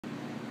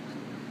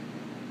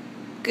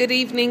Good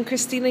evening,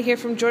 Christina here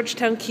from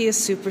Georgetown Kia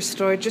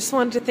Superstore. Just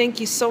wanted to thank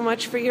you so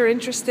much for your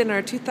interest in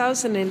our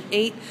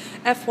 2008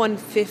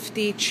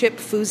 F-150 Chip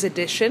Foose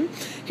edition.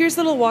 Here's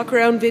a little walk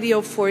around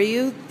video for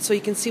you so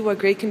you can see what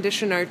great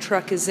condition our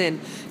truck is in.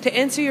 To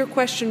answer your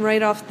question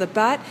right off the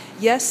bat,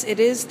 yes, it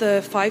is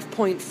the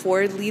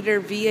 5.4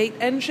 liter V8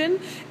 engine,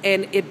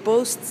 and it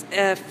boasts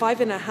a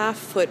 5.5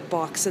 foot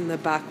box in the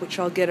back, which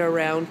I'll get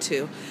around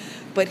to.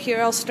 But here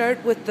I'll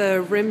start with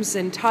the rims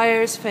and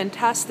tires.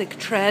 Fantastic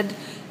tread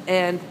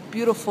and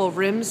beautiful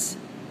rims,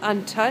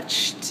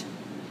 untouched.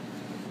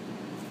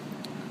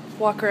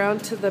 Walk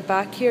around to the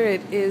back here.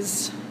 It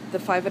is the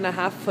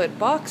 5.5 foot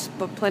box,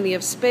 but plenty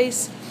of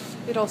space.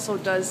 It also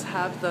does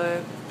have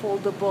the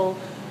foldable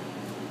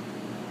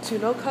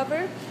tonneau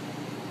cover.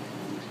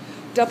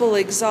 Double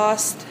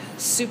exhaust,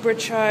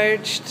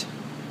 supercharged.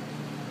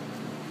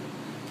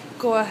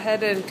 Go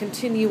ahead and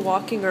continue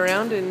walking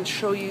around and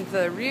show you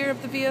the rear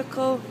of the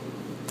vehicle.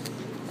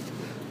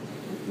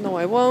 No,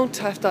 I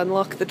won't. I have to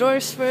unlock the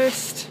doors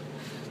first.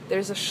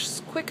 There's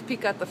a quick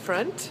peek at the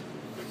front.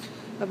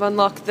 I've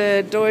unlocked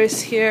the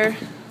doors here,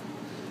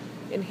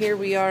 and here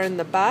we are in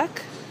the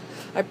back.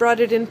 I brought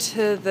it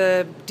into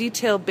the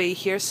detail bay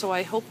here, so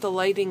I hope the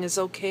lighting is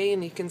okay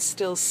and you can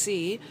still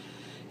see.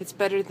 It's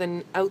better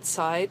than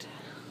outside.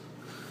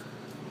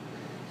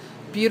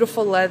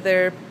 Beautiful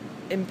leather,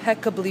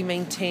 impeccably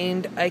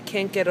maintained. I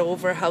can't get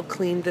over how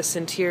clean this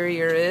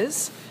interior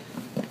is.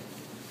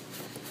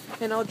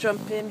 And I'll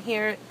jump in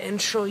here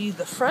and show you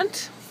the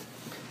front.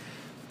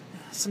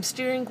 Some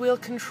steering wheel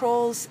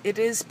controls. It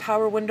is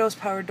power windows,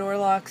 power door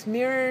locks,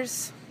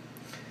 mirrors.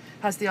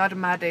 Has the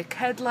automatic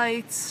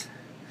headlights.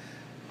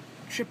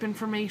 Trip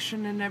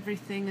information and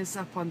everything is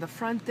up on the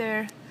front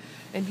there.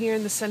 And here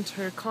in the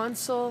center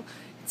console,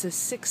 it's a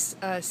 6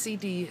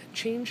 CD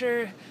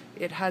changer.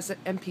 It has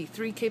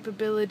MP3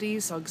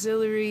 capabilities,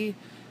 auxiliary,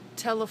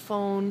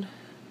 telephone,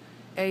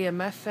 AM,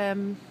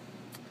 FM,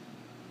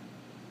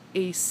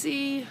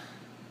 AC.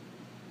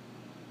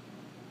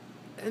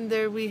 And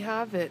there we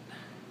have it.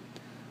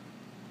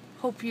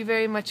 Hope you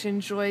very much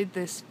enjoyed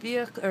this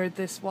vehicle or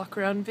this walk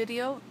around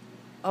video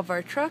of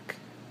our truck.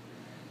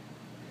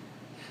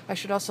 I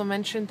should also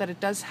mention that it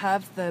does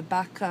have the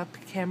backup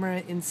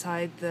camera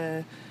inside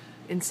the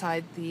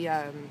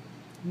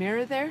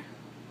mirror there.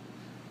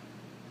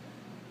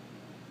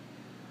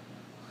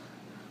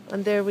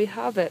 And there we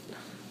have it.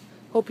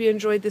 Hope you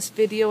enjoyed this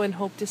video and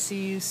hope to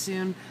see you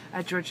soon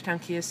at Georgetown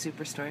Kia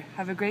Superstore.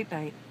 Have a great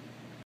night.